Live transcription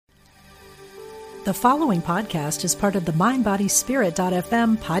The following podcast is part of the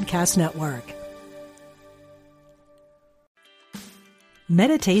MindBodySpirit.fm podcast network.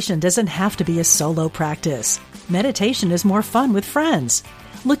 Meditation doesn't have to be a solo practice. Meditation is more fun with friends.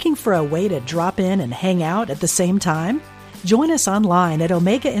 Looking for a way to drop in and hang out at the same time? Join us online at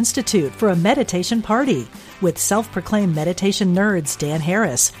Omega Institute for a meditation party with self-proclaimed meditation nerds Dan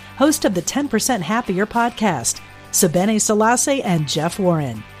Harris, host of the 10% Happier podcast, Sebene Selassie, and Jeff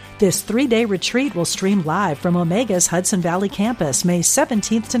Warren. This 3-day retreat will stream live from Omega's Hudson Valley campus May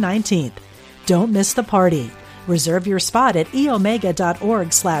 17th to 19th. Don't miss the party. Reserve your spot at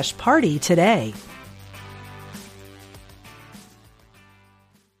eomega.org/party today.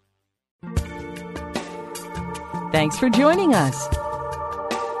 Thanks for joining us.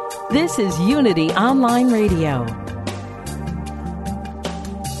 This is Unity Online Radio,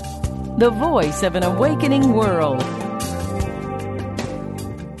 the voice of an awakening world.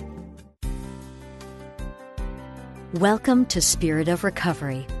 Welcome to Spirit of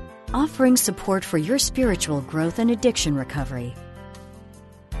Recovery, offering support for your spiritual growth and addiction recovery.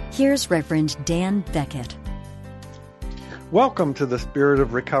 Here's Reverend Dan Beckett. Welcome to the Spirit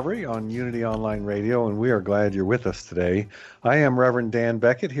of Recovery on Unity Online Radio, and we are glad you're with us today. I am Reverend Dan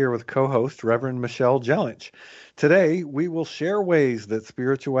Beckett here with co-host Reverend Michelle Jellich. Today, we will share ways that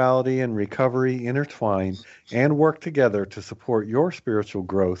spirituality and recovery intertwine and work together to support your spiritual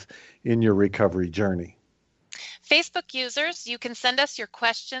growth in your recovery journey. Facebook users, you can send us your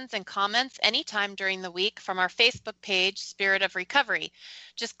questions and comments anytime during the week from our Facebook page, Spirit of Recovery.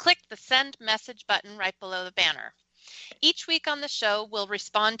 Just click the Send Message button right below the banner. Each week on the show, we'll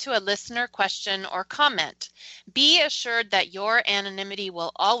respond to a listener question or comment. Be assured that your anonymity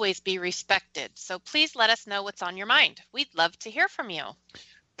will always be respected, so please let us know what's on your mind. We'd love to hear from you.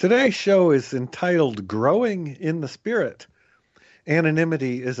 Today's show is entitled Growing in the Spirit.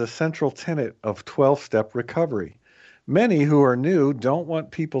 Anonymity is a central tenet of 12-step recovery. Many who are new don't want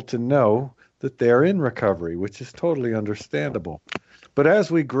people to know that they're in recovery, which is totally understandable. But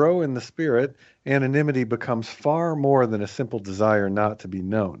as we grow in the spirit, anonymity becomes far more than a simple desire not to be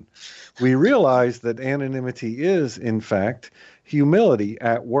known. We realize that anonymity is, in fact, humility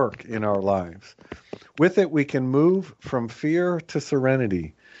at work in our lives. With it, we can move from fear to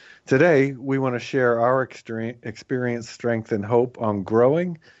serenity. Today, we want to share our experience, strength, and hope on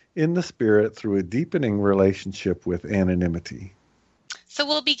growing in the spirit through a deepening relationship with anonymity. So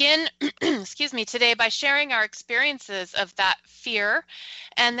we'll begin, today by sharing our experiences of that fear,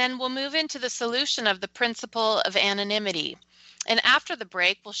 and then we'll move into the solution of the principle of anonymity. And after the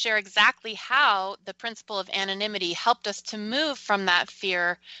break, we'll share exactly how the principle of anonymity helped us to move from that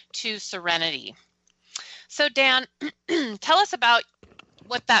fear to serenity. So Dan, tell us about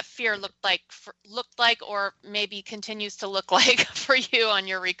what that fear looked like, or maybe continues to look like for you on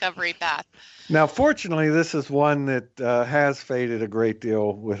your recovery path. Now, fortunately, this is one that has faded a great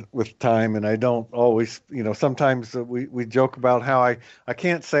deal with time, and I don't always, sometimes we joke about how I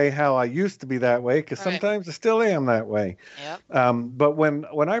can't say how I used to be that way, because sometimes I still am that way. Yep. But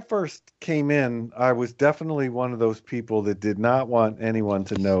when I first came in, I was definitely one of those people that did not want anyone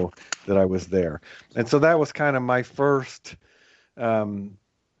to know that I was there. And so that was kind of my first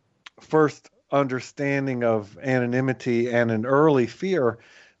understanding of anonymity and an early fear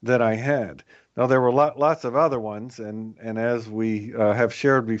that I had. Now, there were lots of other ones, and as we have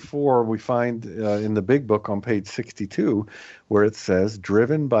shared before, we find in the big book on page 62, where it says,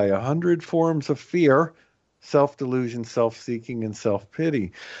 driven by 100 forms of fear, self-delusion, self-seeking, and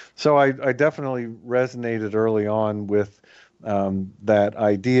self-pity. So I definitely resonated early on with that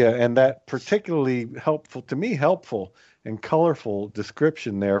idea, and that particularly helpful and colorful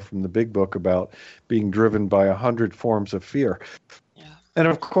description there from the big book about being driven by 100 forms of fear. Yeah. And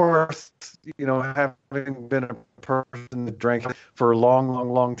of course, having been a person that drank for a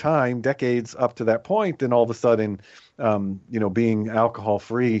long time, decades up to that point, and all of a sudden, being alcohol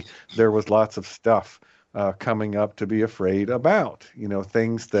free, there was lots of stuff coming up to be afraid about,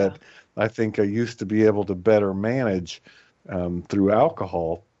 things that I think I used to be able to better manage through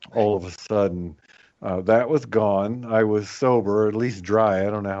alcohol. All of a sudden, that was gone. I was sober, or at least dry.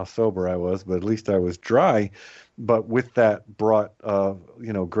 I don't know how sober I was, but at least I was dry. But with that brought,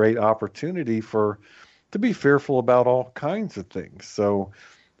 great opportunity to be fearful about all kinds of things. So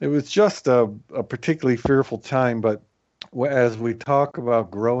it was just a particularly fearful time. But as we talk about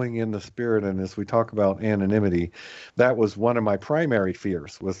growing in the spirit, and as we talk about anonymity, that was one of my primary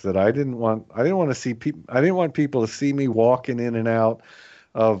fears, was that I didn't want people to see me walking in and out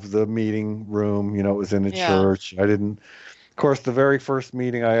of the meeting room. It was in a church. Of course, the very first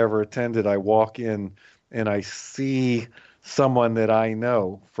meeting I ever attended, I walk in and I see someone that I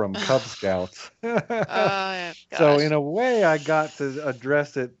know from Cub Scouts. Oh, So gosh. in a way, I got to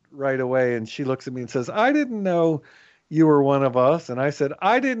address it right away. And she looks at me and says, "I didn't know you were one of us." And I said,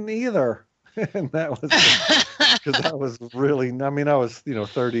 "I didn't either." And that was because I was really, I mean, I was,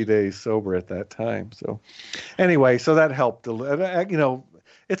 30 days sober at that time. So anyway, so that helped.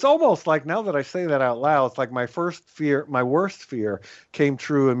 It's almost like now that I say that out loud, it's like my worst fear came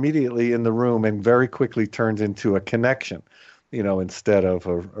true immediately in the room and very quickly turns into a connection, instead of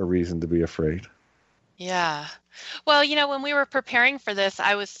a reason to be afraid. Yeah. Well, when we were preparing for this,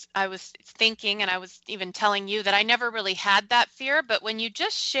 I was thinking, and I was even telling you that I never really had that fear, but when you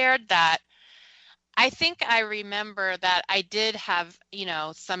just shared that, I think I remember that I did have,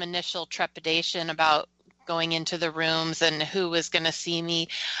 some initial trepidation about going into the rooms and who was going to see me.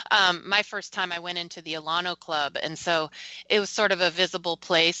 My first time I went into the Alano Club, and so it was sort of a visible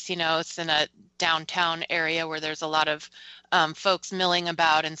place. It's in a downtown area where there's a lot of folks milling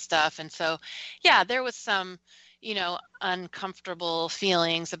about and stuff. And so, yeah, there was some, uncomfortable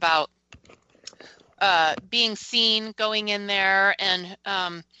feelings about being seen going in there, and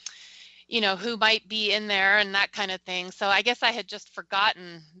who might be in there and that kind of thing. So I guess I had just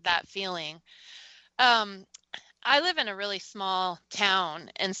forgotten that feeling. I live in a really small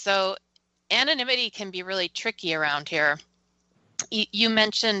town, and so anonymity can be really tricky around here. You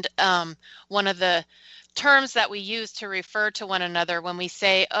mentioned one of the terms that we use to refer to one another when we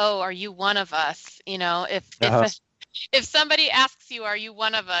say, "Oh, are you one of us?" If somebody asks you, "Are you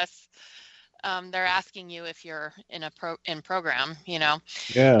one of us?" They're asking you if you're in program,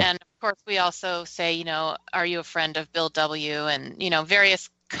 Yeah. And of course, we also say, "Are you a friend of Bill W?" And various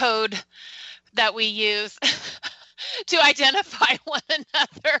code that we use to identify one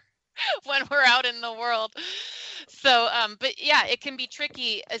another when we're out in the world. So, but yeah, it can be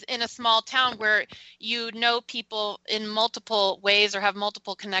tricky in a small town where people in multiple ways or have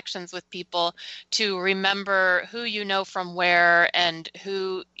multiple connections with people to remember who you know from where and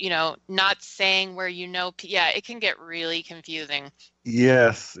who, not saying where yeah, it can get really confusing.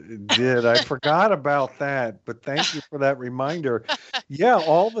 Yes, it did. I forgot about that, but thank you for that reminder. Yeah,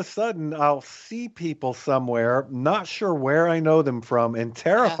 all of a sudden I'll see people somewhere, not sure where I know them from, and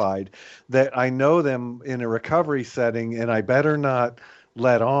terrified that I know them in a recovery setting, and I better not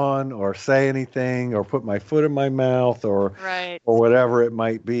let on or say anything or put my foot in my mouth or Right. or whatever it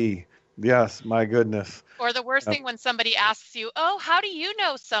might be. Yes, my goodness. Or the worst thing when somebody asks you, "Oh, how do you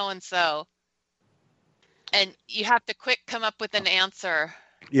know so-and-so?" And you have to quick come up with an answer.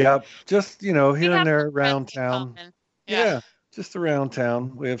 Yeah, just, here We and have there some friends around in town. common. Yeah. Yeah, just around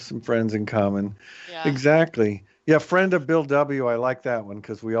town. We have some friends in common. Yeah. Exactly. Yeah, friend of Bill W. I like that one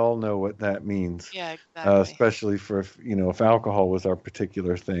because we all know what that means. Yeah, exactly. Especially for if alcohol was our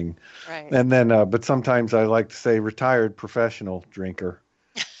particular thing. Right. And then, but sometimes I like to say retired professional drinker.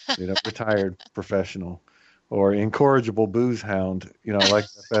 Retired professional, or incorrigible booze hound. I like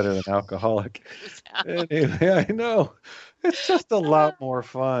that better than alcoholic. Anyway, I know it's just a lot more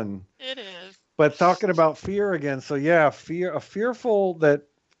fun. It is. But talking about fear again, so yeah, fearful that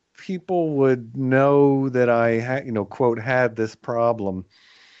people would know that I quote, had this problem.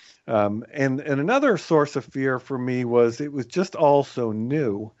 And another source of fear for me was it was just all so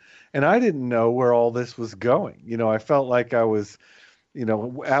new, and I didn't know where all this was going. I felt like I was,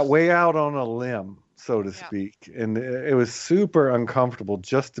 way out on a limb, so to speak, and it was super uncomfortable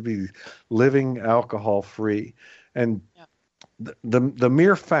just to be living alcohol free. And the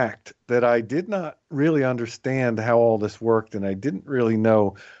mere fact that I did not really understand how all this worked, and I didn't really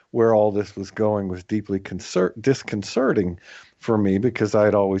know where all this was going, was deeply disconcerting for me, because I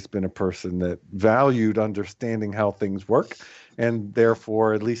had always been a person that valued understanding how things work, and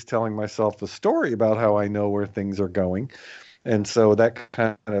therefore at least telling myself a story about how I know where things are going. And so that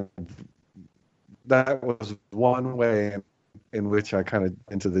was one way in which I kind of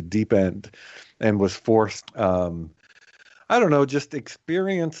into the deep end and was forced, I don't know, just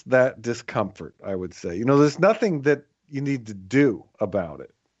experience that discomfort, I would say. There's nothing that you need to do about it.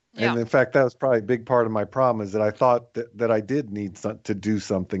 And in fact, that was probably a big part of my problem, is that I thought that I did need to do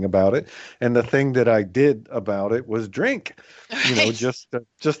something about it. And the thing that I did about it was drink, just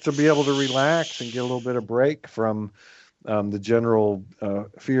to be able to relax and get a little bit of break from the general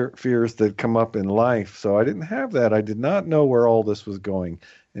fears that come up in life. So I didn't have that. I did not know where all this was going.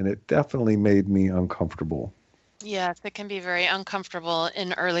 And it definitely made me uncomfortable. Yes, it can be very uncomfortable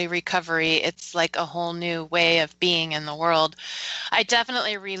in early recovery. It's like a whole new way of being in the world. I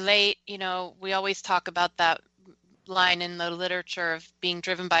definitely relate. We always talk about that line in the literature of being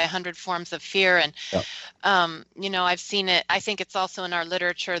driven by 100 forms of fear. And, Yeah. I've seen it. I think it's also in our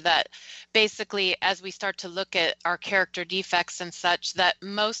literature that basically, as we start to look at our character defects and such, that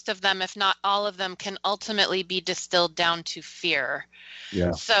most of them, if not all of them, can ultimately be distilled down to fear.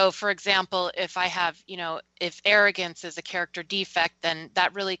 Yeah. So, for example, if I have, if arrogance is a character defect, then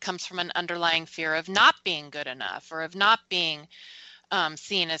that really comes from an underlying fear of not being good enough, or of not being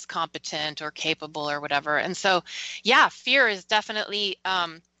seen as competent or capable or whatever. And so, yeah, fear is definitely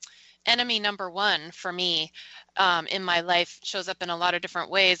enemy number one for me in my life. Shows up in a lot of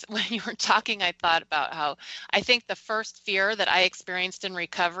different ways. When you were talking, I thought about how I think the first fear that I experienced in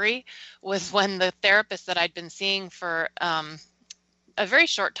recovery was when the therapist that I'd been seeing for a very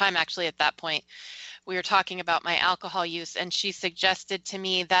short time, actually, at that point, we were talking about my alcohol use, and she suggested to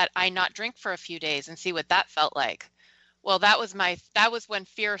me that I not drink for a few days and see what that felt like. Well, that was when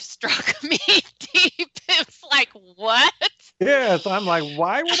fear struck me deep. It's like, what? Yes, I'm like,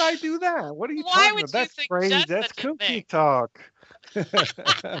 why would I do that? What are you Why talking would about? That's you crazy. suggest That's such a kooky thing? talk.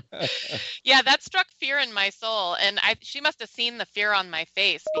 Yeah, that struck fear in my soul. And she must have seen the fear on my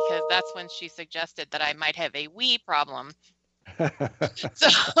face, because that's when she suggested that I might have a wee problem. So,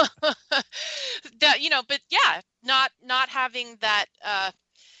 but yeah, not having that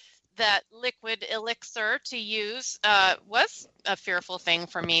liquid elixir to use was a fearful thing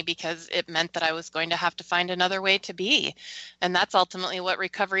for me, because it meant that I was going to have to find another way to be. And that's ultimately what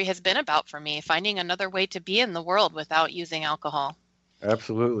recovery has been about for me, finding another way to be in the world without using alcohol.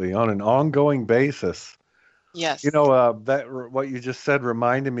 Absolutely, on an ongoing basis. Yes. What you just said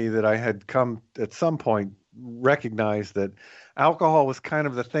reminded me that I had come at some point recognize that alcohol was kind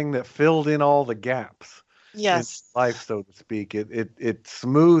of the thing that filled in all the gaps Yes. in life, so to speak. It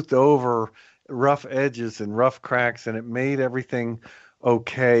smoothed over rough edges and rough cracks, and it made everything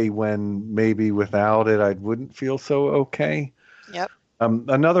okay when maybe without it I wouldn't feel so okay. Yep.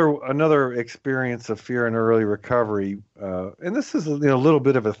 Another experience of fear in early recovery, and this is a little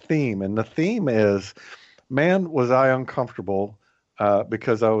bit of a theme, and the theme is, man, was I uncomfortable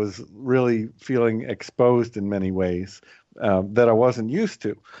because I was really feeling exposed in many ways that I wasn't used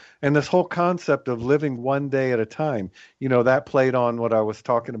to. And this whole concept of living one day at a time, that played on what I was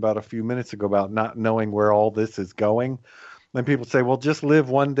talking about a few minutes ago about not knowing where all this is going. And people say, well, just live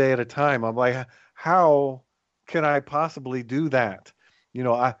one day at a time. I'm like, how can I possibly do that?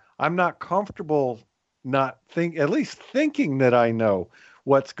 I'm not comfortable at least thinking that I know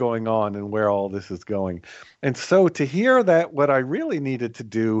what's going on and where all this is going. And so to hear that, what I really needed to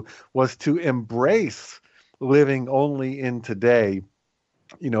do was to embrace living only in today.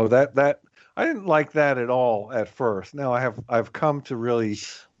 That I didn't like that at all at first. Now I've come to really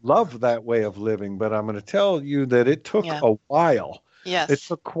love that way of living, but I'm going to tell you that it took a while. Yes. It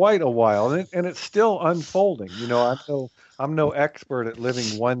took quite a while, and it's still unfolding. I'm no expert at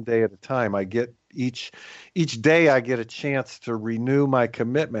living one day at a time. I get each day I get a chance to renew my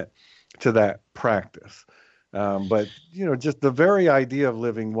commitment to that practice. But just the very idea of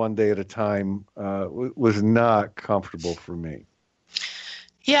living one day at a time was not comfortable for me.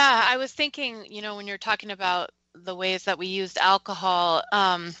 Yeah, I was thinking, when you're talking about the ways that we used alcohol,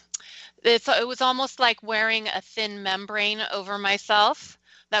 it was almost like wearing a thin membrane over myself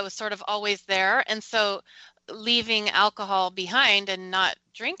that was sort of always there. And so leaving alcohol behind and not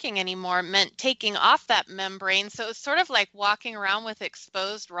drinking anymore meant taking off that membrane. So it was sort of like walking around with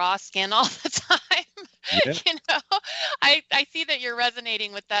exposed raw skin all the time. Yeah. I see that you're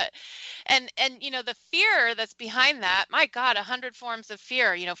resonating with that. And the fear that's behind that, my God, 100 forms of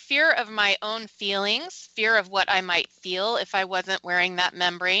fear, fear of my own feelings, fear of what I might feel if I wasn't wearing that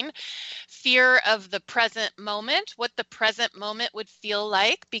membrane, fear of the present moment, what the present moment would feel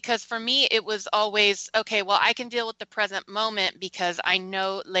like. Because for me, it was always, okay, well, I can deal with the present moment because I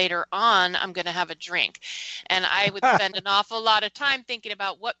know later on I'm going to have a drink. And I would spend an awful lot of time thinking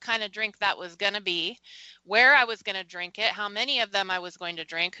about what kind of drink that was going to be, where I was going to drink it, how many of them I was going to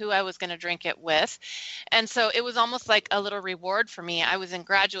drink, who I was going to drink it with. And so it was almost like a little reward for me. I was in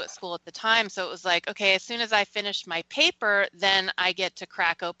graduate school at the time. So it was like, okay, as soon as I finish my paper, then I get to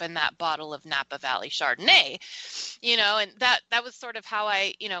crack open that bottle of Napa Valley Chardonnay, and that was sort of how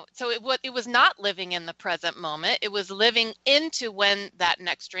I, so it was not living in the present moment. It was living into when that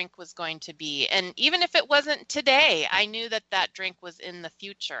next drink was going to be. And even if it wasn't today, I knew that drink was in the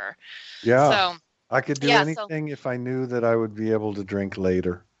future. Yeah. So I could do anything if I knew that I would be able to drink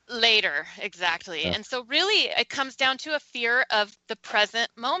later. Later, exactly. Yeah. And so really it comes down to a fear of the present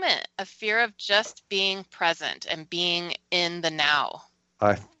moment, a fear of just being present and being in the now.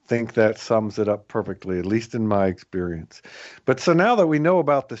 I think that sums it up perfectly, at least in my experience. But so now that we know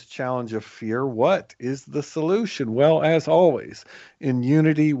about this challenge of fear, what is the solution? Well, as always, in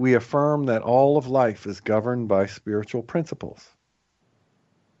Unity, we affirm that all of life is governed by spiritual principles.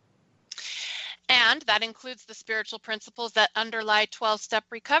 And that includes the spiritual principles that underlie 12-step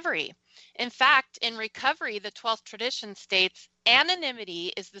recovery. In fact, in recovery, the 12th tradition states,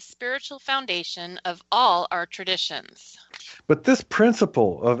 anonymity is the spiritual foundation of all our traditions. But this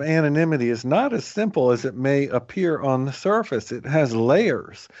principle of anonymity is not as simple as it may appear on the surface. It has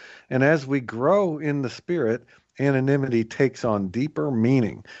layers. And as we grow in the spirit, anonymity takes on deeper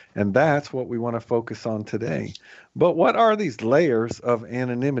meaning. And that's what we want to focus on today. But what are these layers of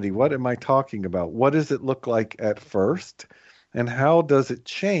anonymity? What am I talking about? What does it look like at first? And how does it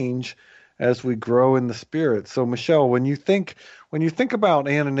change as we grow in the spirit? So, Michelle, when you think about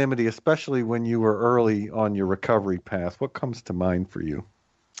anonymity, especially when you were early on your recovery path, what comes to mind for you?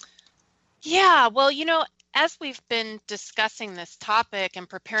 Yeah, well, as we've been discussing this topic and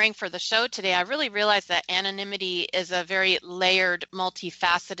preparing for the show today, I really realized that anonymity is a very layered,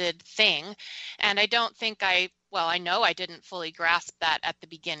 multifaceted thing. And I don't think I know I didn't fully grasp that at the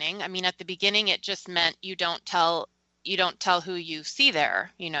beginning. I mean, at the beginning, it just meant you don't tell who you see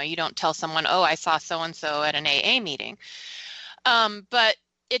there. You don't tell someone, oh, I saw so-and-so at an AA meeting. But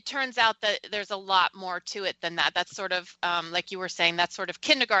it turns out that there's a lot more to it than that. That's sort of, like you were saying, that's sort of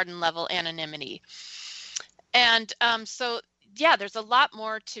kindergarten level anonymity. And so, yeah, there's a lot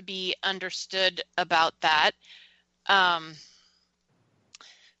more to be understood about that.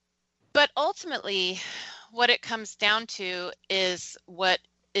 But ultimately, what it comes down to is what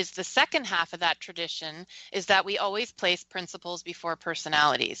is the second half of that tradition, is that we always place principles before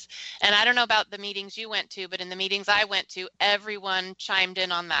personalities. And I don't know about the meetings you went to, but in the meetings I went to, everyone chimed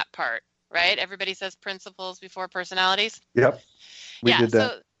in on that part, right? Everybody says principles before personalities. Yep, we did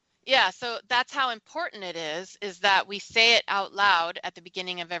that. So that's how important it is that we say it out loud at the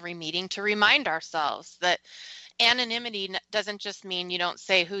beginning of every meeting to remind ourselves that anonymity doesn't just mean you don't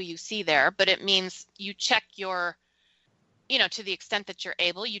say who you see there, but it means you check your, to the extent that you're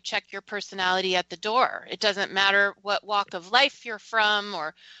able, you check your personality at the door. It doesn't matter what walk of life you're from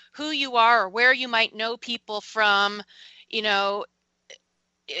or who you are or where you might know people from.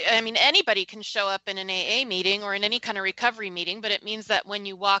 I mean, anybody can show up in an AA meeting or in any kind of recovery meeting, but it means that when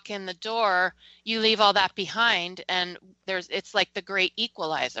you walk in the door, you leave all that behind, and it's like the great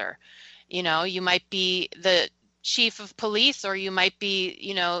equalizer. You might be the chief of police, or you might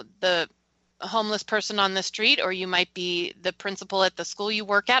be, the homeless person on the street, or you might be the principal at the school you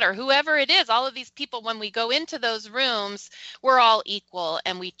work at, or whoever it is. All of these people, when we go into those rooms, we're all equal,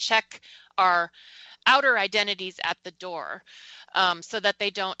 and we check our outer identities at the door. So that they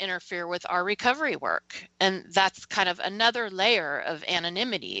don't interfere with our recovery work. And that's kind of another layer of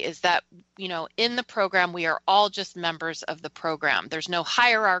anonymity, is that, in the program, we are all just members of the program. There's no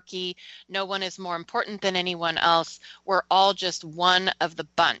hierarchy. No one is more important than anyone else. We're all just one of the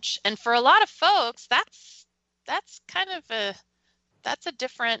bunch. And for a lot of folks, that's kind of that's a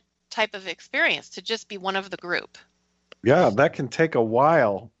different type of experience, to just be one of the group. Yeah, that can take a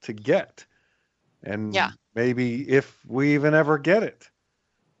while to get. And maybe if we even ever get it,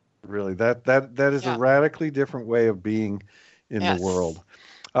 really, that is a radically different way of being in the world.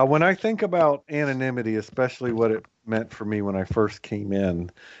 When I think about anonymity, especially what it meant for me when I first came in,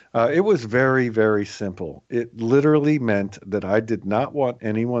 it was very, very simple. It literally meant that I did not want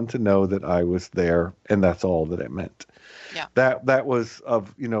anyone to know that I was there, and that's all that it meant. Yeah. That was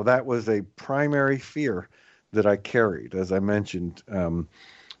a primary fear that I carried, as I mentioned.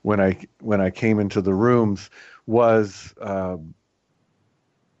 When I came into the rooms, was I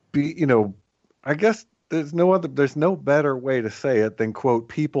guess there's no better way to say it than, quote,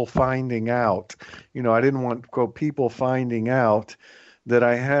 people finding out. I didn't want, quote, people finding out that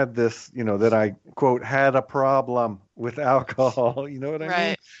I had this, that I, quote, had a problem with alcohol. You know what I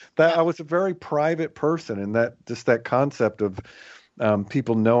mean? That I was a very private person, and that concept of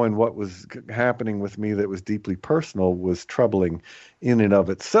people knowing what was happening with me that was deeply personal was troubling in and of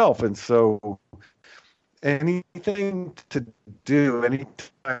itself. And so anything to do,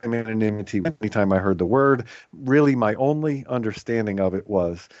 anytime anonymity, anytime I heard the word, really my only understanding of it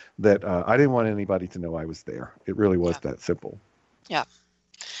was that I didn't want anybody to know I was there. It really was that simple. Yeah.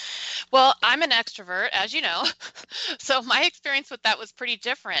 Well, I'm an extrovert, as you know, so my experience with that was pretty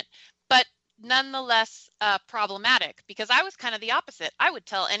different. But nonetheless problematic, because I was kind of the opposite. I would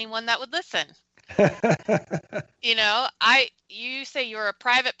tell anyone that would listen. You say you're a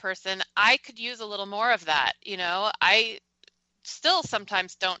private person. I could use a little more of that. I still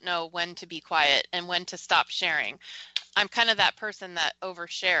sometimes don't know when to be quiet and when to stop sharing. I'm kind of that person that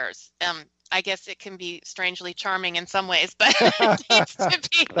overshares. I guess it can be strangely charming in some ways, but it needs to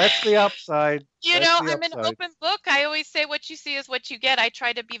be. That's the upside. I'm an open book. I always say what you see is what you get. I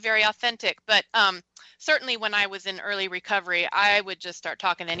try to be very authentic, but certainly when I was in early recovery, I would just start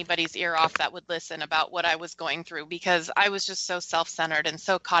talking anybody's ear off that would listen about what I was going through, because I was just so self-centered and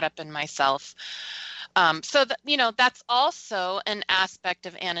so caught up in myself. So that, that's also an aspect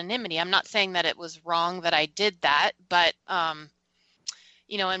of anonymity. I'm not saying that it was wrong that I did that, but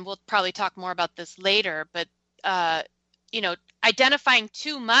and we'll probably talk more about this later, but, identifying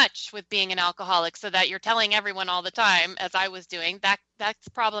too much with being an alcoholic so that you're telling everyone all the time, as I was doing, that's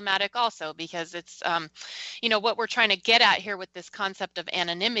problematic also, because it's, what we're trying to get at here with this concept of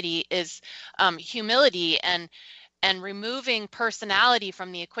anonymity is humility and removing personality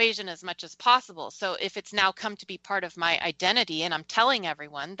from the equation as much as possible. So if it's now come to be part of my identity and I'm telling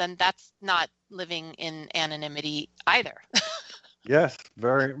everyone, then that's not living in anonymity either. Yes,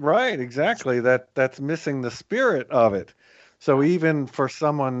 very right. Exactly. That's missing the spirit of it. So even for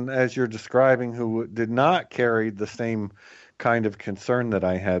someone, as you're describing, who did not carry the same kind of concern that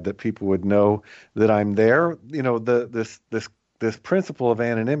I had, that people would know that I'm there, this principle of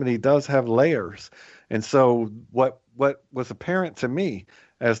anonymity does have layers. And so what was apparent to me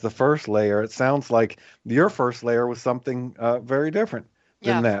as the first layer, it sounds like your first layer was something very different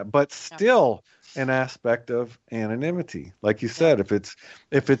than that, but still an aspect of anonymity. Like you said, if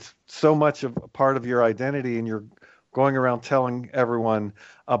it's so much of a part of your identity and you're going around telling everyone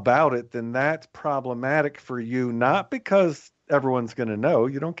about it, then that's problematic for you, not because everyone's going to know,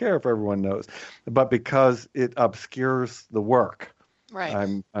 you don't care if everyone knows, but because it obscures the work.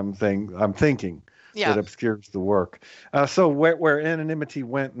 Right. I'm thinking that obscures the work. So where anonymity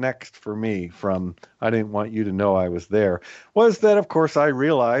went next for me, from I didn't want you to know I was there, was that, of course, I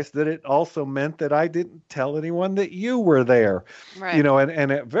realized that it also meant that I didn't tell anyone that you were there. Right.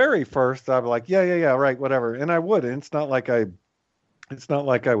 And at very first I was like, yeah, right, whatever. And I wouldn't. It's not like I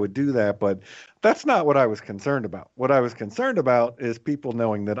would do that, but that's not what I was concerned about. What I was concerned about is people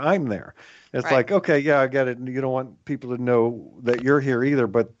knowing that I'm there. It's like, okay, yeah, I get it. You don't want people to know that you're here either,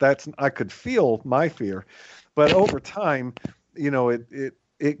 but I could feel my fear. But over time,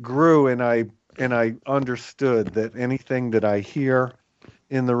 it grew, and I understood that anything that I hear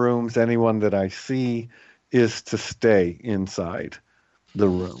in the rooms, anyone that I see, is to stay inside the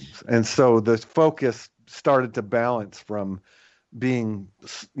rooms. And so the focus started to balance from being,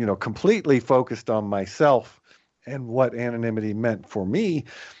 completely focused on myself and what anonymity meant for me,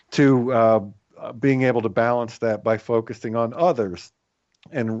 to being able to balance that by focusing on others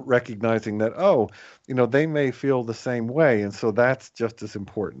and recognizing that, they may feel the same way. And so that's just as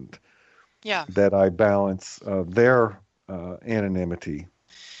important. Yeah. That I balance their anonymity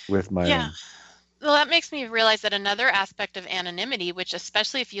with my own. Well, that makes me realize that another aspect of anonymity, which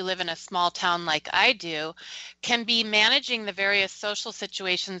especially if you live in a small town like I do, can be managing the various social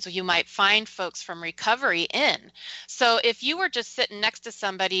situations you might find folks from recovery in. So if you were just sitting next to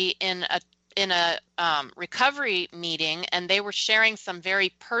somebody in a recovery meeting and they were sharing some very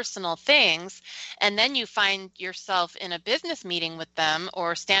personal things, and then you find yourself in a business meeting with them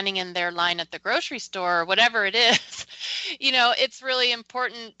or standing in their line at the grocery store or whatever it is, it's really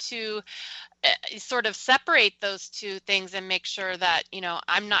important to sort of separate those two things and make sure that,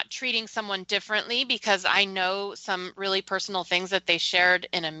 I'm not treating someone differently because I know some really personal things that they shared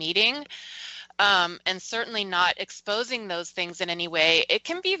in a meeting. And certainly not exposing those things in any way. It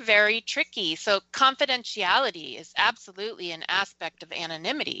can be very tricky. So confidentiality is absolutely an aspect of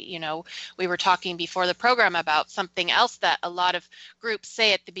anonymity. We were talking before the program about something else that a lot of groups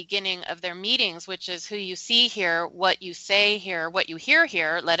say at the beginning of their meetings, which is who you see here, what you say here, what you hear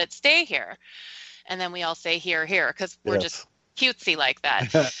here, let it stay here. And then we all say here, because we're just cutesy like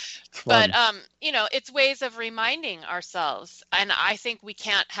that. But it's ways of reminding ourselves, and I think we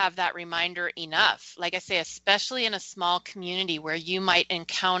can't have that reminder enough. Like I say, especially in a small community where you might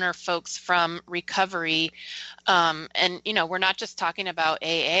encounter folks from recovery, and we're not just talking about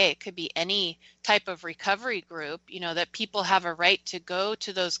AA. It could be any type of recovery group. That people have a right to go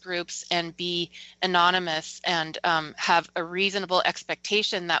to those groups and be anonymous and have a reasonable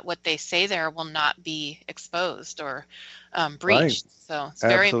expectation that what they say there will not be exposed or breached. Right. So it's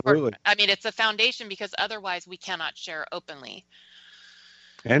very important. I mean, it's a foundation because otherwise we cannot share openly.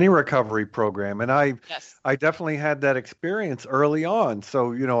 Any recovery program. And I definitely had that experience early on.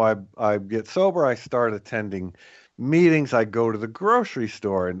 So, I get sober, I start attending meetings, I go to the grocery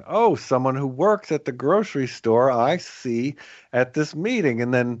store, and someone who works at the grocery store I see at this meeting.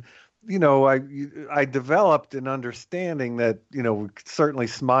 And then, I developed an understanding that, we could certainly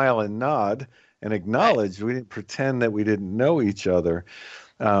smile and nod and acknowledged. We didn't pretend that we didn't know each other.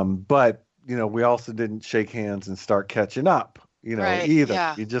 But, we also didn't shake hands and start catching up, either.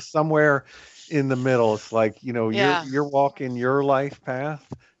 Yeah. You're just somewhere in the middle. It's like, you're walking your life path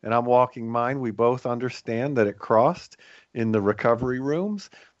and I'm walking mine. We both understand that it crossed in the recovery rooms,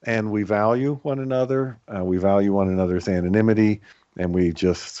 and we value one another. We value one another's anonymity, and we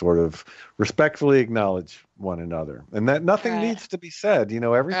just sort of respectfully acknowledge one another. And that nothing needs to be said.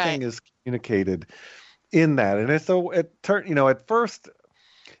 Everything is communicated in that. And at first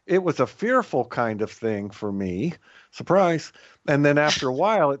it was a fearful kind of thing for me. Surprise. And then after a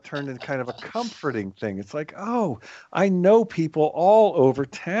while, it turned into kind of a comforting thing. It's like, oh, I know people all over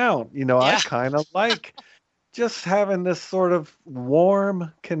town. I kind of like just having this sort of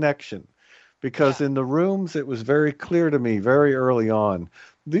warm connection, because in the rooms, it was very clear to me very early on,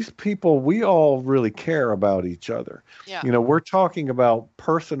 these people, we all really care about each other. Yeah. We're talking about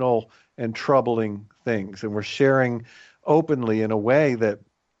personal and troubling things, and we're sharing openly in a way that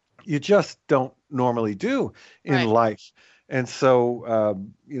you just don't normally do in life. And so,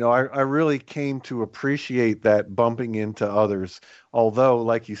 I really came to appreciate that bumping into others. Although,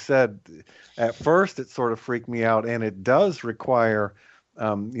 like you said, at first it sort of freaked me out, and it does require,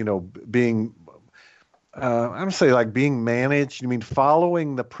 being, I'm going to say like being managed.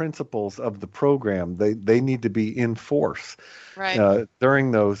 Following the principles of the program. They need to be in force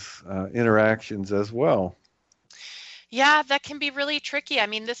during those interactions as well. Yeah, that can be really tricky.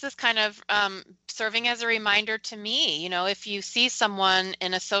 This is kind of serving as a reminder to me, if you see someone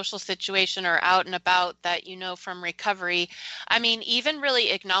in a social situation or out and about that from recovery, even really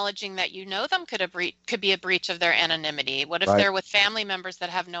acknowledging that them could be a breach of their anonymity. What if they're with family members that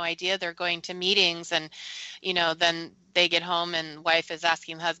have no idea they're going to meetings, and, then they get home and wife is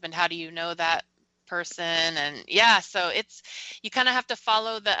asking the husband, how do you know that person? And so you kind of have to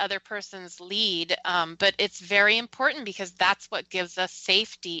follow the other person's lead, but it's very important, because that's what gives us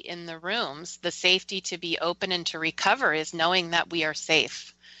safety in the rooms. The safety to be open and to recover is knowing that we are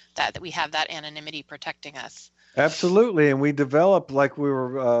safe, that we have that anonymity protecting us. Absolutely. And we develop, like we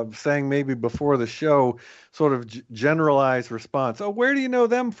were saying maybe before the show, sort of generalized response. Oh, where do you know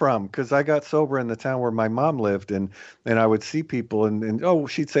them from? Because I got sober in the town where my mom lived, and I would see people and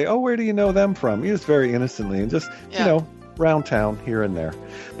she'd say, oh, where do you know them from? Just very innocently, and just, round town here and there.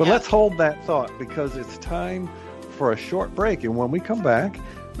 But let's hold that thought, because it's time for a short break. And when we come back,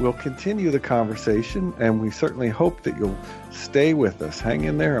 we'll continue the conversation, and we certainly hope that you'll stay with us. Hang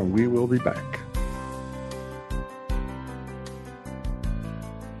in there, and we will be back.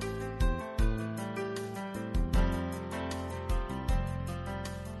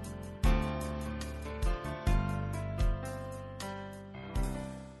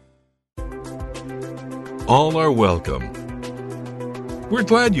 All are welcome. We're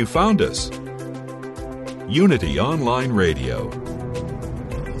glad you found us. Unity Online Radio,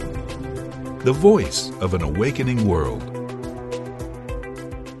 the voice of an awakening world.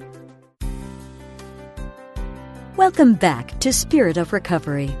 Welcome back to Spirit of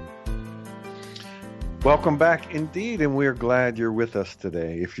Recovery. Welcome back indeed, and we're glad you're with us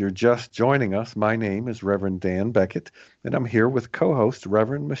today. If you're just joining us, my name is Reverend Dan Beckett, and I'm here with co-host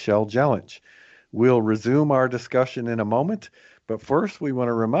Reverend Michelle Jellich. We'll resume our discussion in a moment, but first we want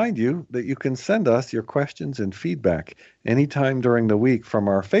to remind you that you can send us your questions and feedback anytime during the week from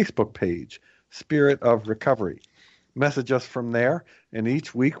our Facebook page, Spirit of Recovery. Message us from there, and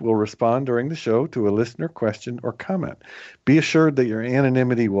each week we'll respond during the show to a listener question or comment. Be assured that your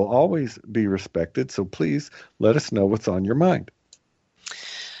anonymity will always be respected, so please let us know what's on your mind.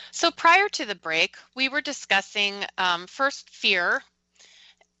 So prior to the break, we were discussing first fear,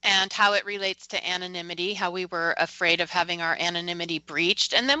 and how it relates to anonymity, how we were afraid of having our anonymity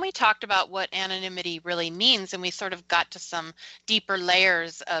breached. And then we talked about what anonymity really means, and we sort of got to some deeper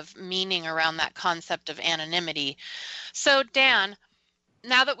layers of meaning around that concept of anonymity. So Dan,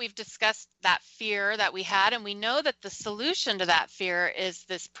 now that we've discussed that fear that we had, and we know that the solution to that fear is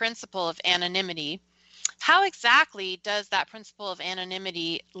this principle of anonymity, how exactly does that principle of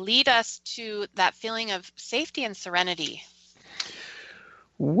anonymity lead us to that feeling of safety and serenity?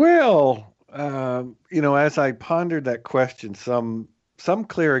 Well, as I pondered that question, some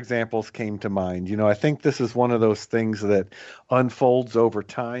clear examples came to mind. I think this is one of those things that unfolds over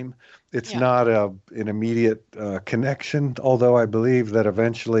time. It's not an immediate connection, although I believe that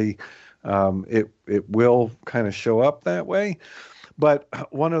eventually it will kind of show up that way. But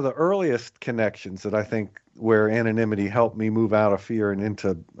one of the earliest connections that I think where anonymity helped me move out of fear and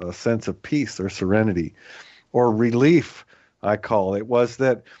into a sense of peace or serenity or relief, I call it, was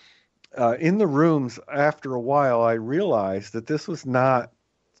that in the rooms, after a while, I realized that this was not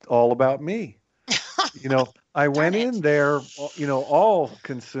all about me. I Darn went in it. there, all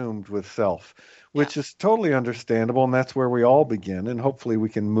consumed with self, Yeah. which is totally understandable, and that's where we all begin, and hopefully we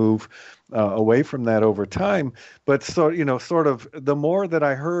can move away from that over time. But so, sort of the more that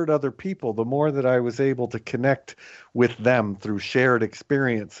I heard other people, the more that I was able to connect with them through shared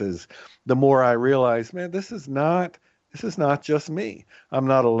experiences, the more I realized, man, this is not just me. I'm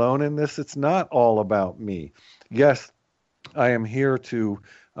not alone in this. It's not all about me. Yes, I am here to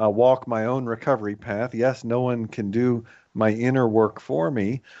walk my own recovery path. Yes, no one can do my inner work for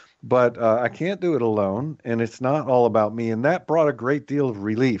me, but I can't do it alone, and it's not all about me. And that brought a great deal of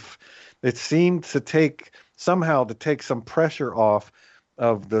relief. It seemed to take some pressure off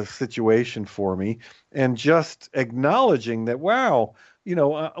of the situation for me, and just acknowledging that, wow,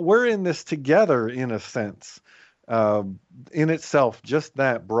 we're in this together in a sense. Uh, in itself, just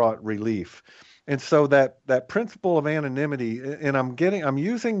that brought relief. And so that principle of anonymity, and I'm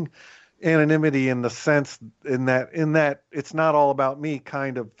using anonymity in the sense in that it's not all about me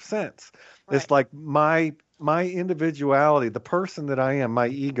kind of sense. Right. It's like my individuality, the person that I am, my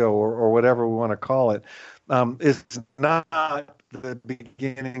ego, or whatever we want to call it, is not the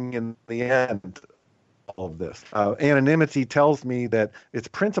beginning and the end of this. Anonymity tells me that it's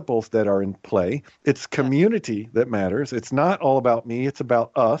principles that are in play. It's Yeah. community that matters. It's not all about me. It's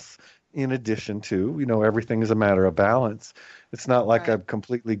about us. In addition to, everything is a matter of balance. It's not like I Right.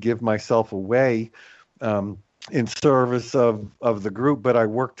 completely give myself away in service of the group, but I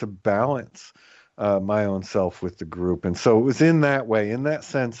work to balance my own self with the group. And so it was in that way, in that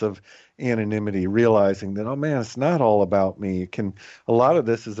sense of anonymity, realizing that, oh man, it's not all about me. A lot of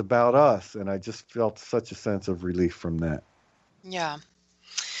this is about us. And I just felt such a sense of relief from that. Yeah.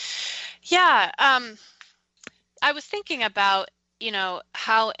 Yeah. I was thinking about,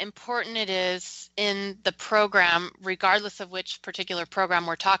 how important it is in the program, regardless of which particular program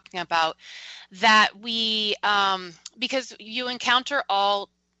we're talking about, that we, because you encounter all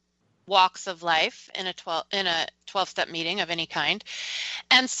walks of life in a 12-step meeting of any kind.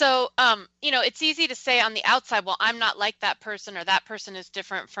 And so, it's easy to say on the outside, well, I'm not like that person, or that person is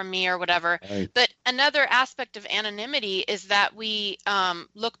different from me, or whatever. Right. But another aspect of anonymity is that we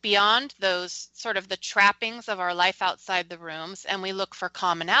look beyond those sort of the trappings of our life outside the rooms, and we look for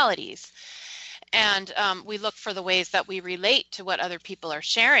commonalities. And we look for the ways that we relate to what other people are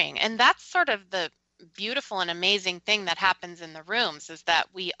sharing. And that's sort of the beautiful and amazing thing that happens in the rooms, is that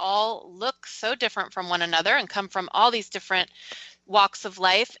we all look so different from one another and come from all these different walks of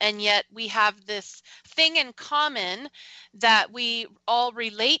life, and yet we have this thing in common that we all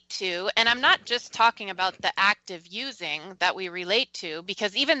relate to. And I'm not just talking about the active using that we relate to,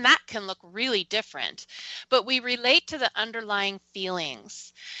 because even that can look really different, but we relate to the underlying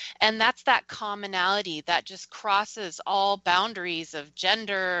feelings. And that's that commonality that just crosses all boundaries of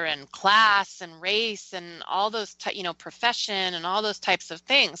gender and class and race and all those profession and all those types of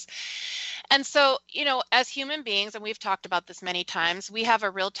things. And so, as human beings, and we've talked about this many times, we have a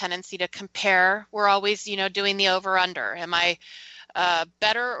real tendency to compare. We're always, doing the over under. Am I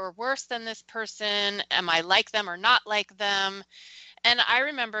better or worse than this person? Am I like them or not like them? And I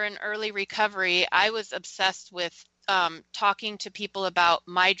remember in early recovery, I was obsessed with talking to people about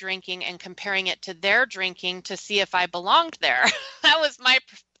my drinking and comparing it to their drinking to see if I belonged there. That was my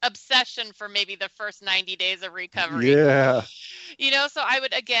obsession for maybe the first 90 days of recovery. Yeah. So I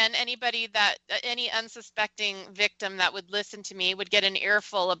would, again, any unsuspecting victim that would listen to me would get an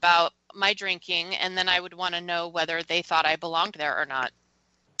earful about my drinking, and then I would want to know whether they thought I belonged there or not.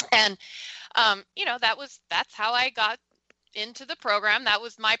 And, that's how I got into the program. That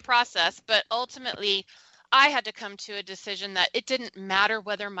was my process. But ultimately, I had to come to a decision that it didn't matter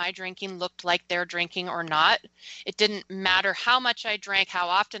whether my drinking looked like their drinking or not. It didn't matter how much I drank, how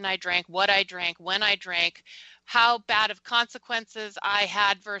often I drank, what I drank, when I drank, how bad of consequences I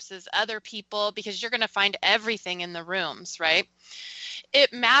had versus other people, because you're going to find everything in the rooms, right?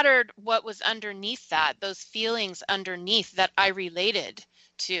 It mattered what was underneath that, those feelings underneath that I related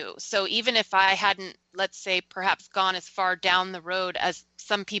to. So even if I hadn't, let's say, perhaps gone as far down the road as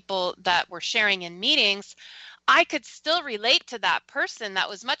some people that were sharing in meetings, I could still relate to that person that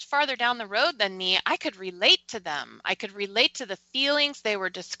was much farther down the road than me. I could relate to them. I could relate to the feelings they were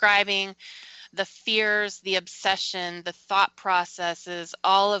describing, the fears, the obsession, the thought processes,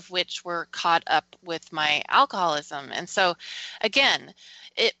 all of which were caught up with my alcoholism. And so, again,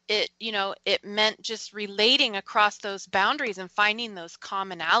 it meant just relating across those boundaries and finding those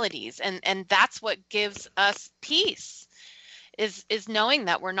commonalities. And that's what gives us peace, is knowing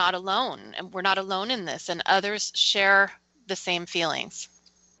that we're not alone, and we're not alone in this, and others share the same feelings.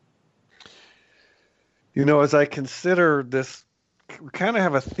 As I consider this we kind of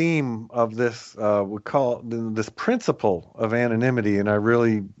have a theme of this, we call this principle of anonymity, and I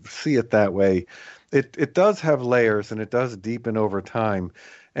really see it that way. It does have layers, and it does deepen over time.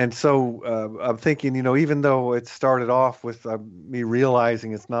 And so I'm thinking, even though it started off with me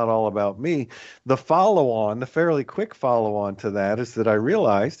realizing it's not all about me, the fairly quick follow-on to that is that I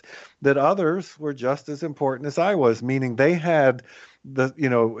realized that others were just as important as I was, meaning they had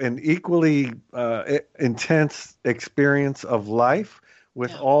an equally intense experience of life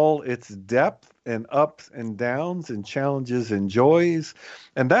with all its depth and ups and downs and challenges and joys.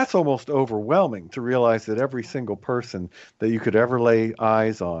 And that's almost overwhelming to realize that every single person that you could ever lay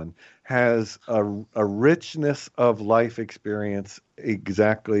eyes on has a richness of life experience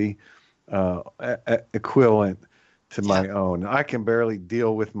exactly equivalent to my own. I can barely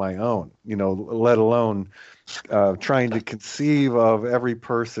deal with my own, let alone trying to conceive of every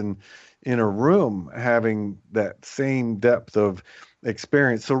person in a room having that same depth of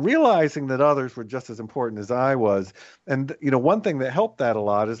experience. So realizing that others were just as important as I was. And, one thing that helped that a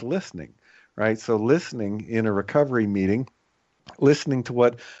lot is listening, right? So listening in a recovery meeting, listening to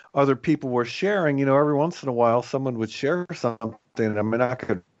what other people were sharing, every once in a while someone would share something. I mean, I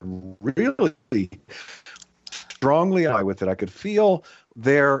could really strongly eye with it. I could feel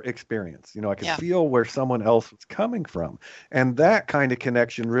their experience. I could feel where someone else was coming from. And that kind of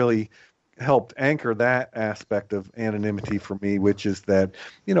connection really helped anchor that aspect of anonymity for me, which is that,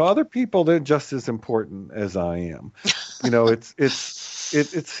 other people, they're just as important as I am.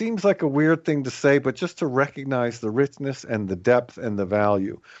 It seems like a weird thing to say, but just to recognize the richness and the depth and the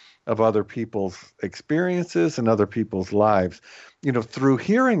value of other people's experiences and other people's lives, through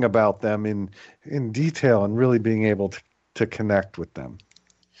hearing about them in detail and really being able to connect with them.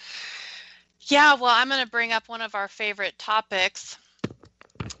 Yeah, well, I'm going to bring up one of our favorite topics,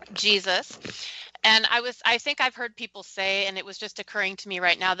 Jesus. And I think I've heard people say, and it was just occurring to me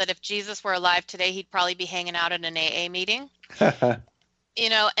right now, that if Jesus were alive today, he'd probably be hanging out at an AA meeting.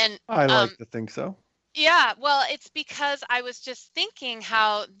 And I like to think so. Yeah, well, it's because I was just thinking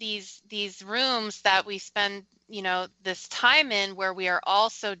how these rooms that we spend, this time in, where we are all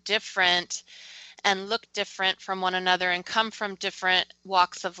so different and look different from one another and come from different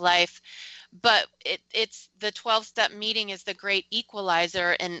walks of life. But it's the 12-step meeting is the great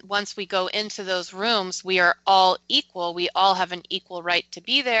equalizer. And once we go into those rooms, we are all equal. We all have an equal right to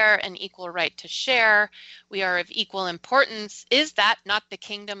be there, an equal right to share. We are of equal importance. Is that not the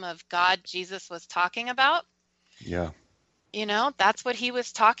kingdom of God Jesus was talking about? Yeah. That's what he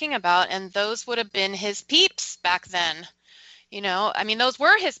was talking about. And those would have been his peeps back then. Those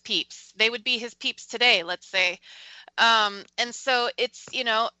were his peeps. They would be his peeps today, let's say. And so it's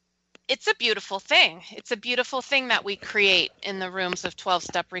a beautiful thing. It's a beautiful thing that we create in the rooms of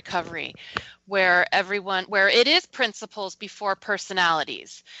 12-step recovery, where it is principles before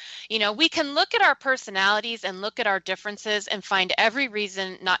personalities. We can look at our personalities and look at our differences and find every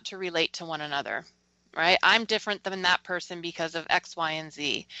reason not to relate to one another, right? I'm different than that person because of X, Y, and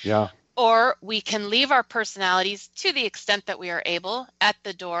Z. Yeah. Or we can leave our personalities, to the extent that we are able, at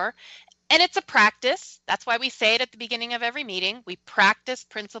the door. And it's a practice. That's why we say it at the beginning of every meeting. We practice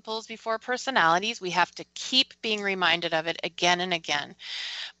principles before personalities. We have to keep being reminded of it again and again.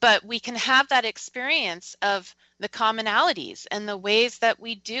 But we can have that experience of the commonalities and the ways that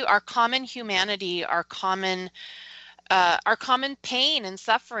we do our common humanity, our common pain and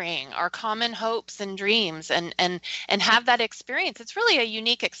suffering, our common hopes and dreams, and have that experience. It's really a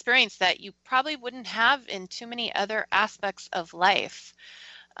unique experience that you probably wouldn't have in too many other aspects of life.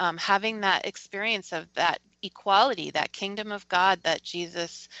 Having that experience of that equality, that kingdom of God that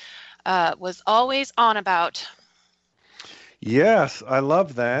Jesus was always on about. Yes, I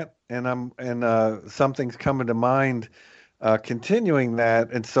love that, and something's coming to mind, continuing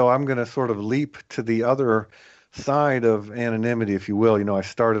that, and so I'm going to sort of leap to the other side of anonymity, if you will. I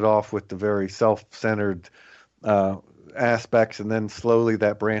started off with the very self-centered aspects, and then slowly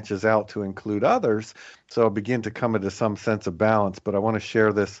that branches out to include others. So I begin to come into some sense of balance. But I want to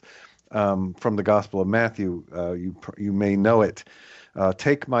share this from the Gospel of Matthew. You may know it.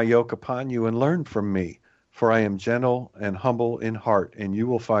 Take my yoke upon you and learn from me, for I am gentle and humble in heart, and you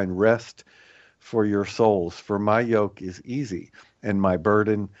will find rest for your souls. For my yoke is easy and my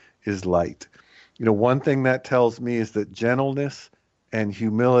burden is light. One thing that tells me is that gentleness and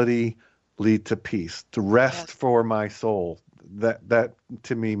humility lead to peace, to rest for my soul. That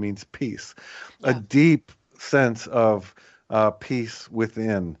to me means peace, a deep sense of peace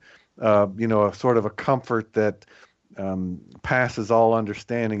within, a sort of a comfort that passes all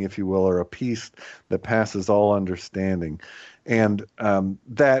understanding, if you will, or a peace that passes all understanding. And I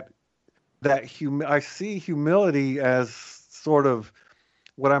see humility as sort of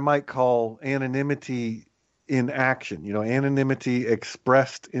what I might call anonymity in action. Anonymity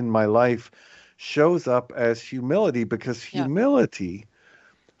expressed in my life shows up as humility, because humility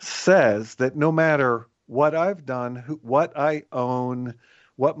says that no matter what I've done, what I own,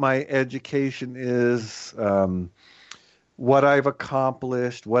 what my education is, what I've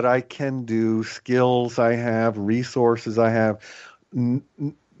accomplished, what I can do, skills I have, resources I have,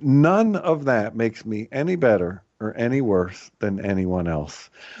 none of that makes me any better or any worse than anyone else.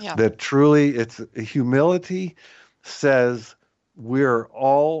 Yeah. That truly, it's humility says we're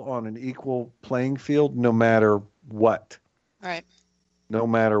all on an equal playing field, no matter what. Right. No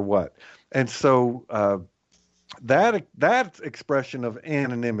matter what. And so that expression of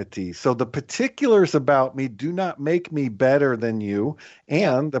anonymity. So the particulars about me do not make me better than you,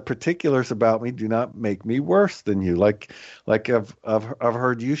 and the particulars about me do not make me worse than you. Like I've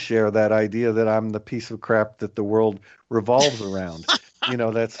heard you share that idea that I'm the piece of crap that the world revolves around.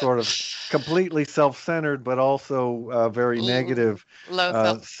 That's sort of completely self-centered, but also very negative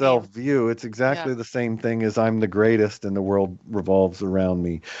self-view. It's exactly the same thing as I'm the greatest and the world revolves around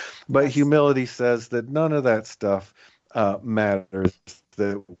me. But humility says that none of that stuff matters,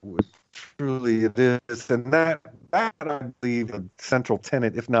 that truly it is. And that I believe, a central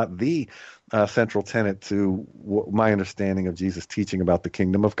tenet, if not the central tenet to my understanding of Jesus' teaching about the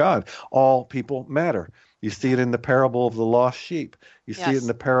kingdom of God. All people matter. You see it in the parable of the lost sheep. You see it in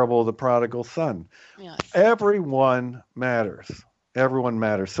the parable of the prodigal son. Yes. Everyone matters. Everyone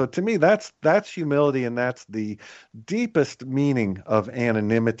matters. So to me, that's humility, and that's the deepest meaning of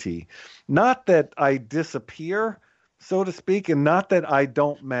anonymity. Not that I disappear, so to speak, and not that I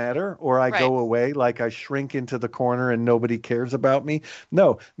don't matter or I go away, like I shrink into the corner and nobody cares about me.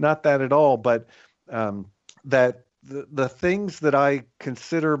 No, not that at all. But that the things that I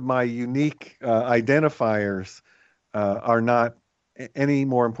consider my unique identifiers are not any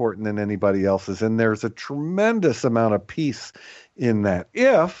more important than anybody else's. And there's a tremendous amount of peace in that.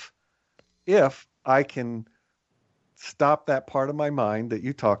 If I can stop that part of my mind that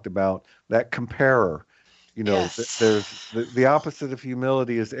you talked about, that comparer. There's the opposite of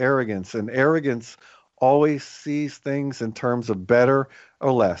humility is arrogance, and arrogance always sees things in terms of better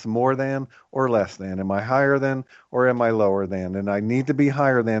or less, more than or less than. Am I higher than or am I lower than? And I need to be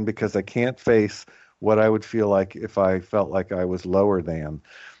higher than because I can't face what I would feel like if I felt like I was lower than.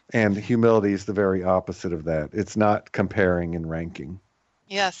 And humility is the very opposite of that. It's not comparing and ranking.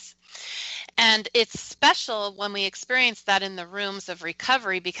 Yes. And it's special when we experience that in the rooms of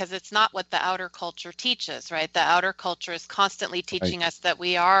recovery, because it's not what the outer culture teaches, right? The outer culture is constantly teaching us that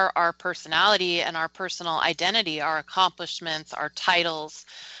we are our personality and our personal identity, our accomplishments, our titles,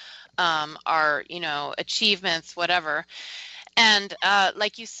 our, achievements, whatever. And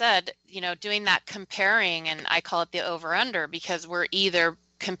like you said, doing that comparing, and I call it the over-under, because we're either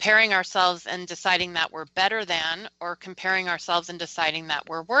comparing ourselves and deciding that we're better than, or comparing ourselves and deciding that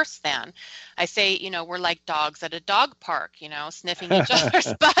we're worse than. I say, we're like dogs at a dog park, sniffing each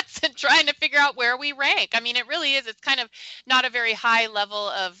other's butts and trying to figure out where we rank. I mean, it really is. It's kind of not a very high level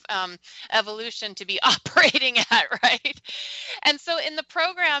of evolution to be operating at, right? And so in the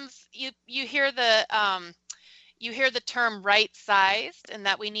programs, you hear the term right-sized, and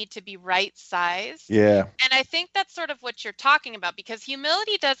that we need to be right-sized. Yeah. And I think that's sort of what you're talking about, because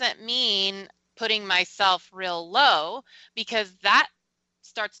humility doesn't mean putting myself real low, because that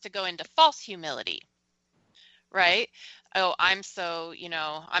starts to go into false humility, right? Oh, I'm so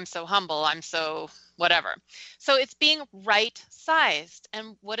humble, I'm so whatever. So it's being right-sized.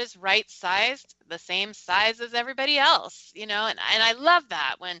 And what is right-sized? The same size as everybody else, and I love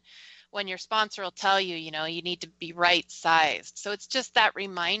that when your sponsor will tell you, you need to be right-sized. So it's just that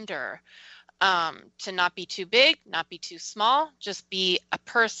reminder to not be too big, not be too small, just be a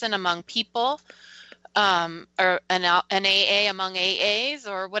person among people, or an AA among AAs,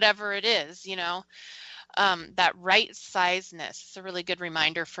 or whatever it is, that right-sizedness is a really good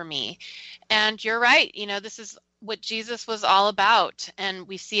reminder for me. And you're right, this is what Jesus was all about. And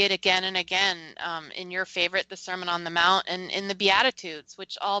we see it again and again in your favorite, the Sermon on the Mount, and in the Beatitudes,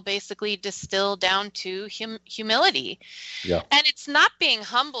 which all basically distill down to humility. Yeah. And it's not being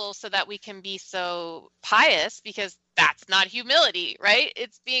humble so that we can be so pious, because that's not humility, right?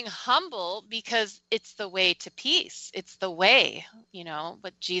 It's being humble because it's the way to peace. It's the way,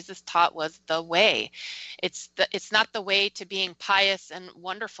 what Jesus taught was the way. It's not the way to being pious and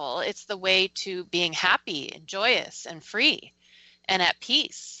wonderful. It's the way to being happy and joyous and free and at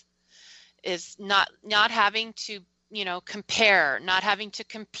peace, is not having to compare, not having to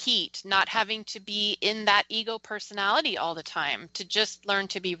compete, not having to be in that ego personality all the time, to just learn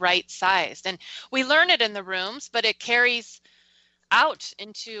to be right-sized. And we learn it in the rooms, but it carries out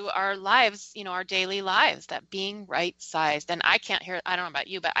into our lives, our daily lives, that being right-sized. And I don't know about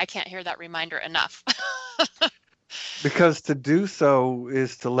you, but I can't hear that reminder enough. Because to do so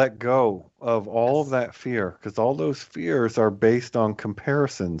is to let go of all of that fear, because all those fears are based on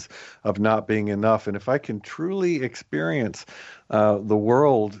comparisons of not being enough. And if I can truly experience the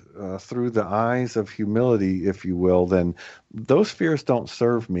world through the eyes of humility, if you will, then those fears don't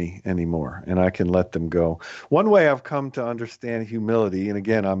serve me anymore, and I can let them go. One way I've come to understand humility, and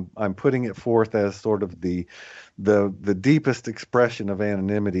again, I'm putting it forth as sort of the deepest expression of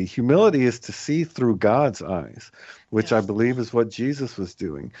anonymity. Humility is to see through God's eyes, which I believe is what Jesus was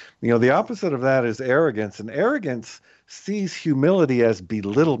doing. The opposite of that is arrogance, and arrogance sees humility as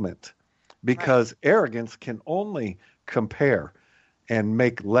belittlement, because arrogance can only compare and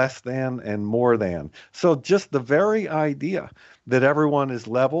make less than and more than. So just the very idea that everyone is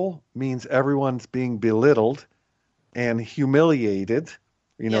level means everyone's being belittled and humiliated,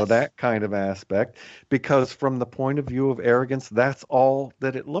 that kind of aspect, because from the point of view of arrogance, that's all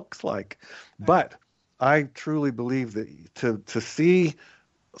that it looks like. Right. But I truly believe that to see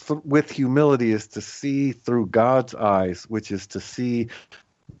with humility is to see through God's eyes, which is to see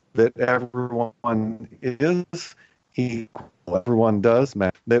that everyone is equal. Everyone does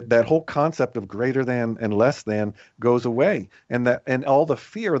matter. That whole concept of greater than and less than goes away, and all the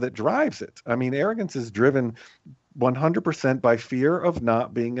fear that drives it. I mean, arrogance is driven 100% by fear of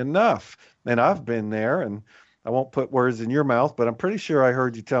not being enough. And I've been there, and I won't put words in your mouth, but I'm pretty sure I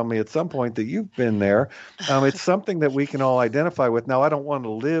heard you tell me at some point that you've been there. It's something that we can all identify with. Now, I don't want to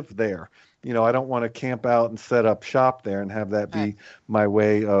live there. I don't want to camp out and set up shop there and have that be my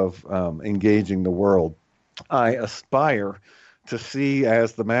way of engaging the world. I aspire to see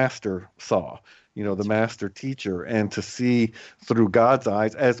as the master saw, the master teacher, and to see through God's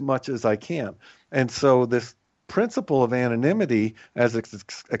eyes as much as I can. And so this principle of anonymity, as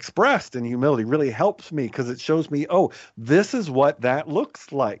expressed in humility, really helps me, because it shows me, this is what that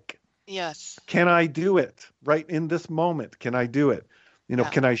looks like. Yes. Can I do it right in this moment? Can I do it?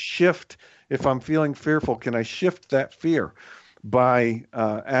 Can I shift, if I'm feeling fearful, can I shift that fear by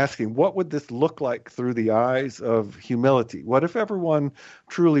asking, what would this look like through the eyes of humility? What if everyone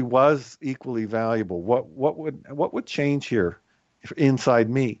truly was equally valuable? What would change here inside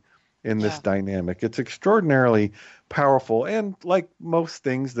me in this dynamic? It's extraordinarily powerful, and like most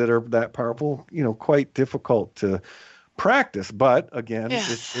things that are that powerful, quite difficult to practice. But again,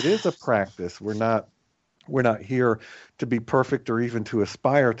 it is a practice. We're not here to be perfect or even to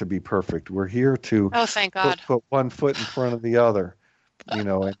aspire to be perfect. We're here to thank God. Put one foot in front of the other,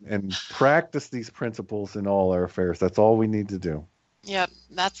 and practice these principles in all our affairs. That's all we need to do. Yep.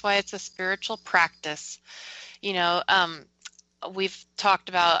 That's why it's a spiritual practice. We've talked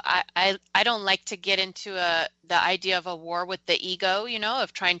about, I don't like to get into the idea of a war with the ego,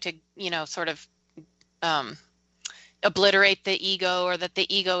 of trying to, sort of obliterate the ego, or that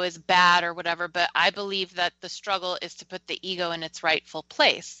the ego is bad or whatever. But I believe that the struggle is to put the ego in its rightful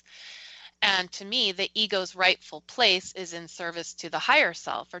place. And to me, the ego's rightful place is in service to the higher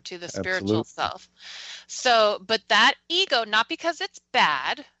self, or to the spiritual self. So, but that ego, not because it's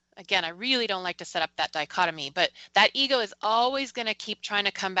bad, again, I really don't like to set up that dichotomy, but that ego is always going to keep trying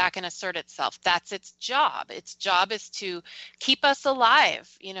to come back and assert itself. That's its job. Its job is to keep us alive.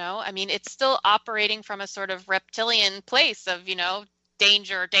 It's still operating from a sort of reptilian place of,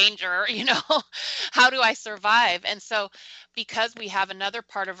 danger, how do I survive? And so because we have another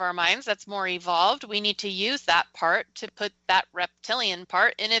part of our minds that's more evolved, we need to use that part to put that reptilian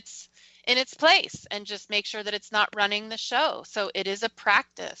part in its place, and just make sure that it's not running the show. So it is a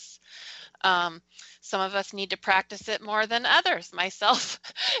practice. Some of us need to practice it more than others, myself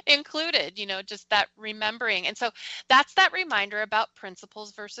included, just that remembering. And so that's that reminder about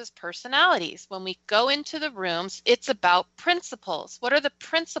principles versus personalities. When we go into the rooms, it's about principles. What are the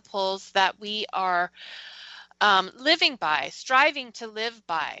principles that we are living by, striving to live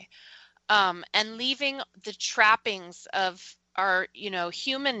by, and leaving the trappings of our,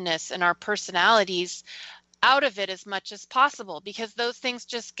 humanness and our personalities out of it as much as possible, because those things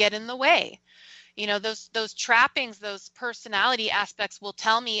just get in the way. Those trappings, those personality aspects will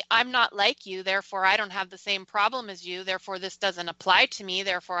tell me I'm not like you, therefore I don't have the same problem as you, therefore this doesn't apply to me,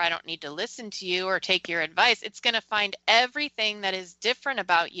 therefore I don't need to listen to you or take your advice. It's going to find everything that is different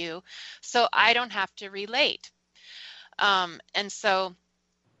about you, so I don't have to relate. And so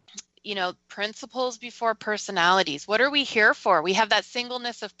principles before personalities. What are we here for? We have that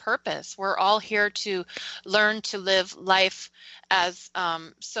singleness of purpose. We're all here to learn to live life as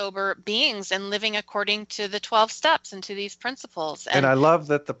sober beings and living according to the 12 steps and to these principles. And I love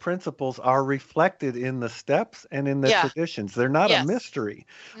that the principles are reflected in the steps and in the traditions. They're not a mystery.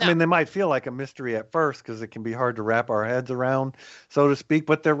 No. I mean, they might feel like a mystery at first because it can be hard to wrap our heads around, so to speak,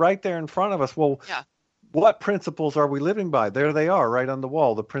 but they're right there in front of us. Well, what principles are we living by? There they are, right on the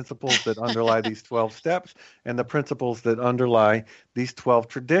wall, the principles that underlie these 12 steps and the principles that underlie these 12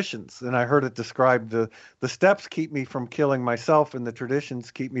 traditions. And I heard it described, the steps keep me from killing myself and the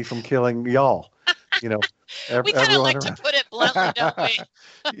traditions keep me from killing y'all. We kind of like to put it bluntly, don't we?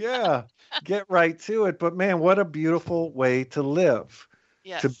 Yeah, get right to it. But man, what a beautiful way to live.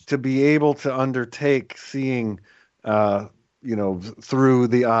 Yes. To be able to undertake seeing through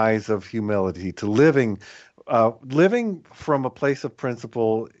the eyes of humility, to living from a place of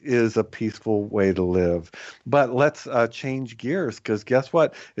principle is a peaceful way to live. But let's change gears, because guess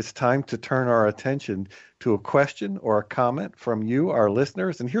what? It's time to turn our attention to a question or a comment from you, our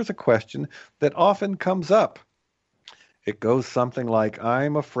listeners. And here's a question that often comes up. It goes something like,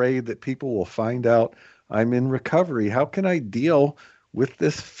 I'm afraid that people will find out I'm in recovery. How can I deal with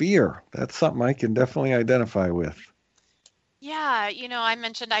this fear? That's something I can definitely identify with. Yeah, I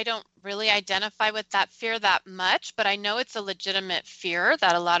mentioned I don't really identify with that fear that much, but I know it's a legitimate fear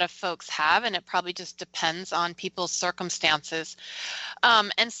that a lot of folks have, and it probably just depends on people's circumstances.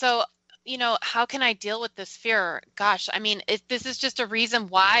 And so, how can I deal with this fear? Gosh, I mean, this is just a reason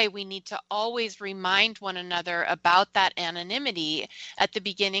why we need to always remind one another about that anonymity at the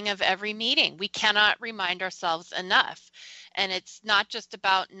beginning of every meeting. We cannot remind ourselves enough. And it's not just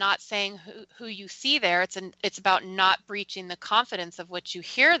about not saying who you see there. It's about not breaching the confidence of what you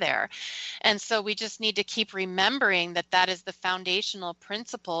hear there. And so we just need to keep remembering that is the foundational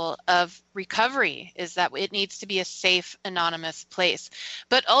principle of recovery, is that it needs to be a safe, anonymous place.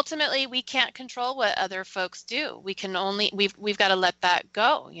 But ultimately, we can't control what other folks do. We can only, we've got to let that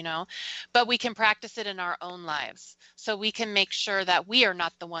go, but we can practice it in our own lives. So we can make sure that we are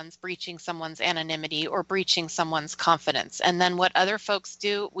not the ones breaching someone's anonymity or breaching someone's confidence. And then what other folks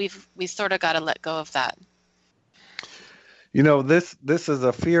do, we sort of got to let go of that. This is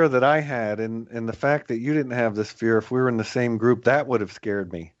a fear that I had, and the fact that you didn't have this fear, if we were in the same group, that would have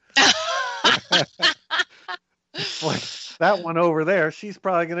scared me. Like that one over there, she's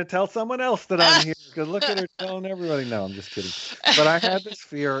probably going to tell someone else that I'm here, because look at her telling everybody. No, I'm just kidding. But I had this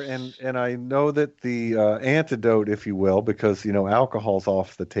fear, and I know that the antidote, if you will, because alcohol's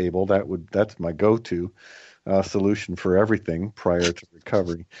off the table. That's my go-to solution for everything prior to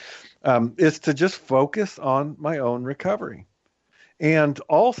recovery, is to just focus on my own recovery. And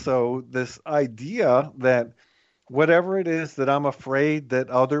also this idea that whatever it is that I'm afraid that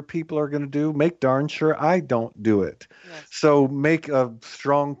other people are going to do, make darn sure I don't do it. Yes. So make a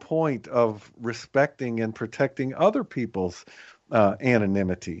strong point of respecting and protecting other people's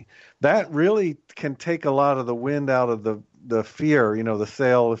anonymity. That really can take a lot of the wind out of the fear, the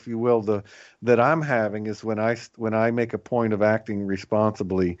sail, if you will, that I'm having, is when I make a point of acting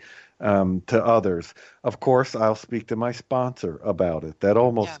responsibly to others. Of course, I'll speak to my sponsor about it. That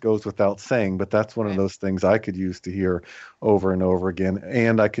almost goes without saying, but that's one of those things I could use to hear over and over again,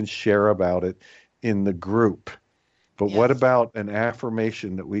 and I can share about it in the group. But what about an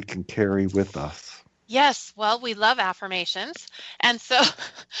affirmation that we can carry with us? Yes, well, we love affirmations. And so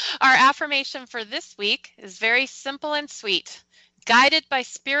our affirmation for this week is very simple and sweet. Guided by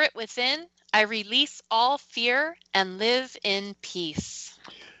spirit within, I release all fear and live in peace.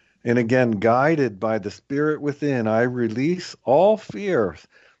 And again, guided by the spirit within, I release all fear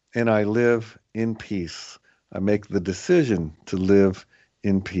and I live in peace. I make the decision to live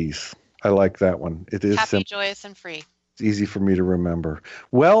in peace. I like that one. It is happy, simple, joyous, and free. It's easy for me to remember.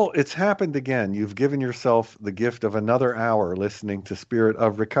 Well, it's happened again. You've given yourself the gift of another hour listening to Spirit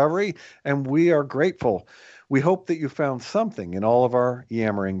of Recovery, and we are grateful. We hope that you found something in all of our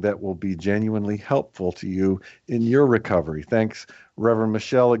yammering that will be genuinely helpful to you in your recovery. Thanks, Reverend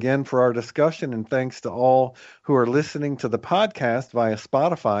Michelle, again for our discussion, and thanks to all who are listening to the podcast via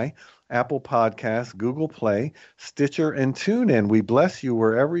Spotify, Apple Podcasts, Google Play, Stitcher, and TuneIn. We bless you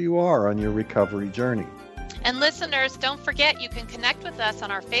wherever you are on your recovery journey. And listeners, don't forget you can connect with us on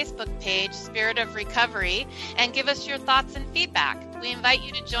our Facebook page, Spirit of Recovery, and give us your thoughts and feedback. We invite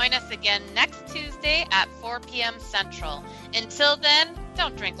you to join us again next Tuesday at 4 p.m. Central. Until then,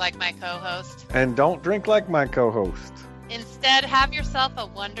 don't drink like my co-host. And don't drink like my co-host. Instead, have yourself a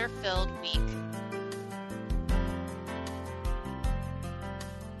wonder-filled week.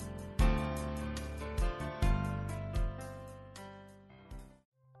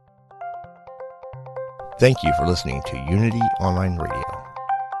 Thank you for listening to Unity Online Radio,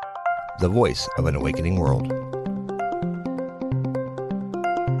 the voice of an awakening world.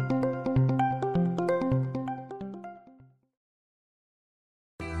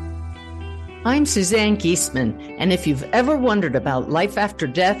 I'm Suzanne Geisman, and if you've ever wondered about life after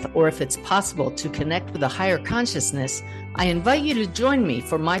death or if it's possible to connect with a higher consciousness, I invite you to join me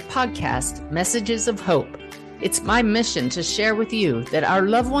for my podcast, Messages of Hope. It's my mission to share with you that our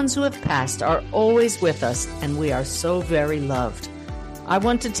loved ones who have passed are always with us, and we are so very loved. I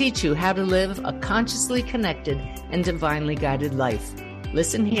want to teach you how to live a consciously connected and divinely guided life.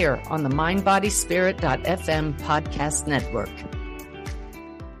 Listen here on the MindBodySpirit.fm podcast network.